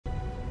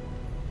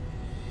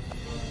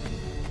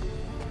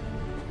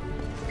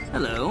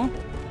Hello.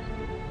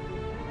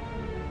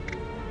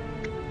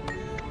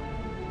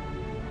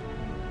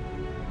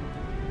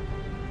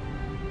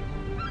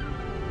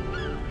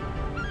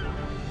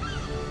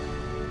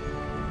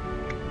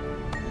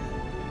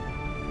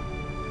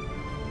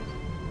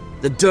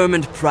 The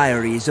Durmand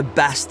Priory is a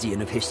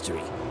bastion of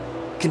history,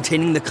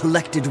 containing the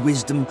collected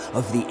wisdom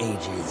of the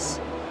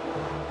ages.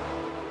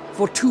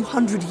 For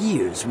 200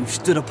 years, we've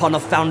stood upon a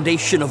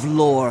foundation of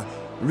lore,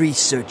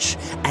 research,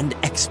 and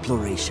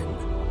exploration.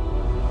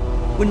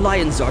 When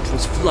Lion's Arch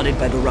was flooded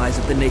by the rise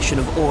of the nation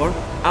of Or,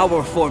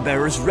 our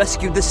forebearers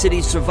rescued the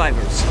city's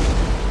survivors.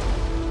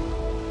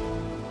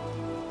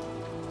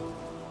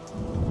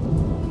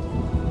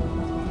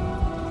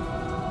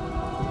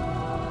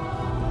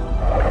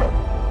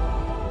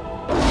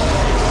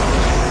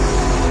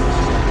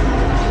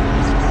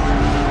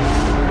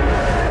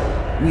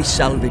 We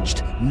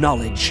salvaged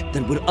knowledge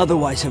that would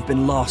otherwise have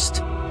been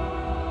lost.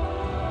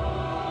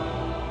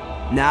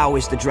 Now,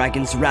 as the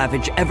dragons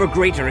ravage ever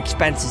greater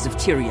expanses of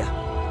Tyria,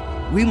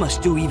 we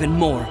must do even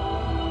more.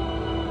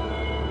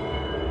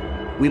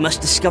 We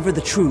must discover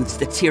the truths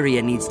that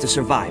Tyria needs to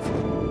survive.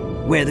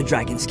 Where the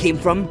dragons came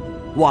from,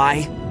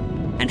 why,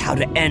 and how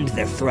to end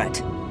their threat.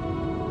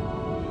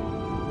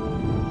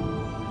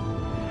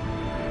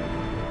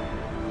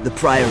 The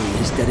Priory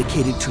is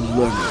dedicated to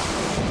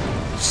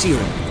learning.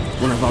 Siren,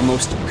 one of our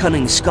most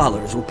cunning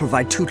scholars, will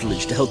provide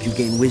tutelage to help you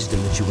gain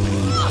wisdom that you will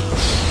need.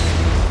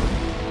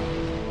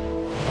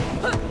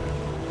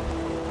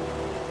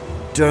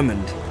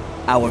 Durmand,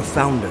 our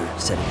founder,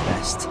 said it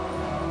best.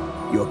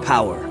 Your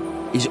power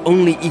is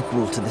only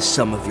equal to the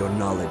sum of your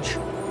knowledge.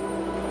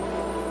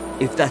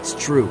 If that's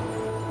true,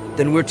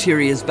 then we're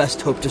Tyria's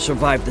best hope to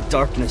survive the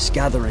darkness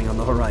gathering on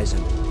the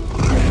horizon.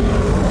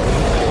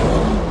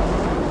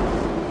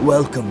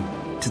 Welcome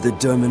to the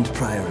Durmand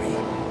Priory.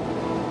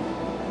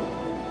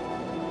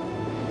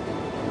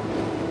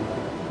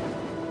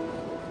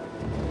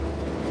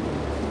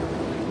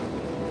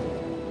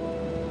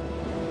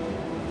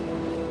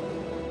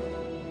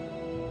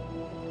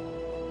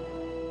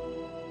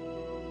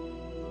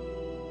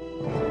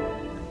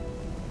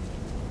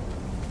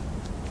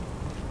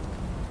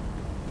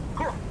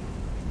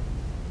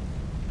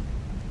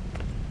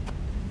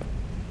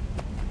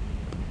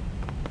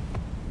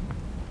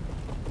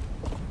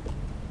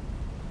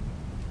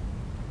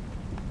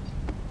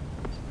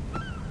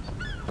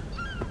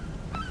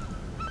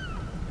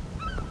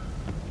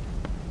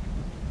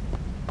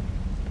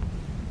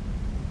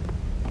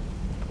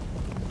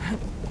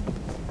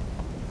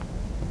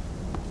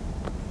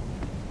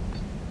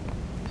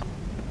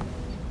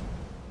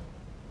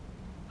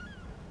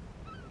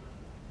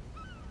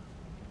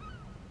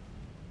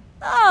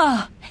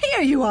 Ah,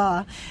 here you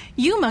are.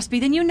 You must be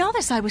the new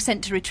novice I was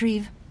sent to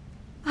retrieve.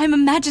 I'm a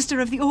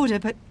Magister of the Order,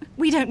 but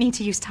we don't need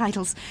to use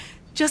titles.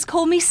 Just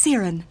call me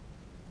Siren.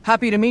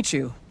 Happy to meet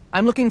you.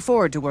 I'm looking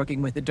forward to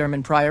working with the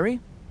Durmand Priory.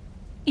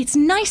 It's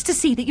nice to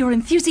see that you're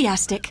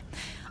enthusiastic.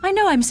 I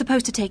know I'm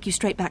supposed to take you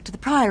straight back to the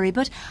Priory,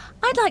 but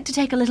I'd like to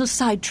take a little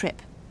side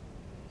trip.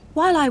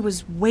 While I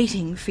was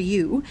waiting for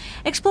you,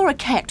 Explorer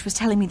Kecht was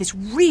telling me this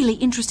really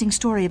interesting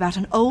story about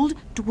an old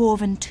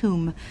dwarven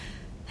tomb.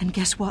 And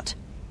guess what?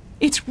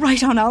 It's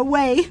right on our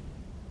way.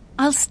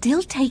 I'll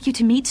still take you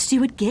to meet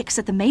Steward Gix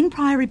at the main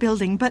Priory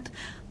building, but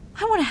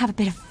I want to have a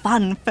bit of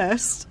fun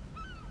first.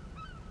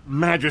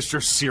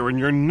 Magister Siren,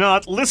 you're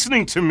not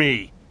listening to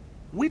me.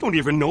 We don't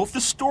even know if the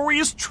story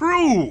is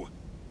true.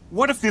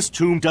 What if this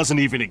tomb doesn't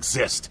even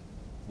exist?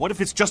 What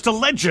if it's just a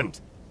legend?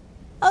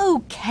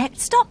 Oh, Kecht,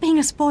 stop being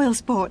a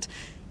spoilsport.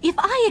 If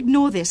I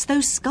ignore this,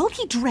 those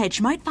skulky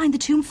dredge might find the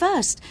tomb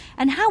first.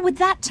 And how would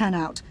that turn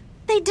out?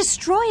 They'd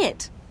destroy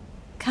it.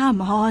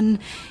 Come on.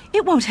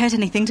 It won't hurt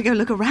anything to go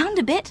look around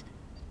a bit.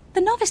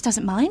 The novice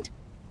doesn't mind,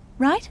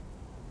 right?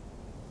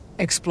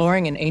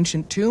 Exploring an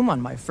ancient tomb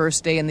on my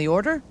first day in the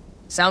Order?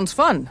 Sounds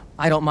fun.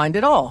 I don't mind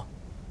at all.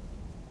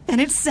 Then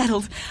it's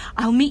settled.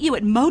 I'll meet you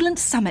at Moland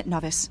Summit,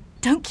 novice.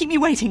 Don't keep me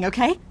waiting,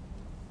 okay?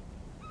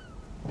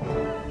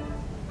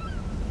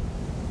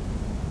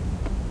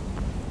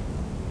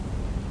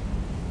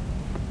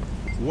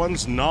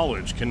 One's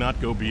knowledge cannot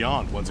go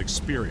beyond one's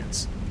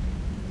experience.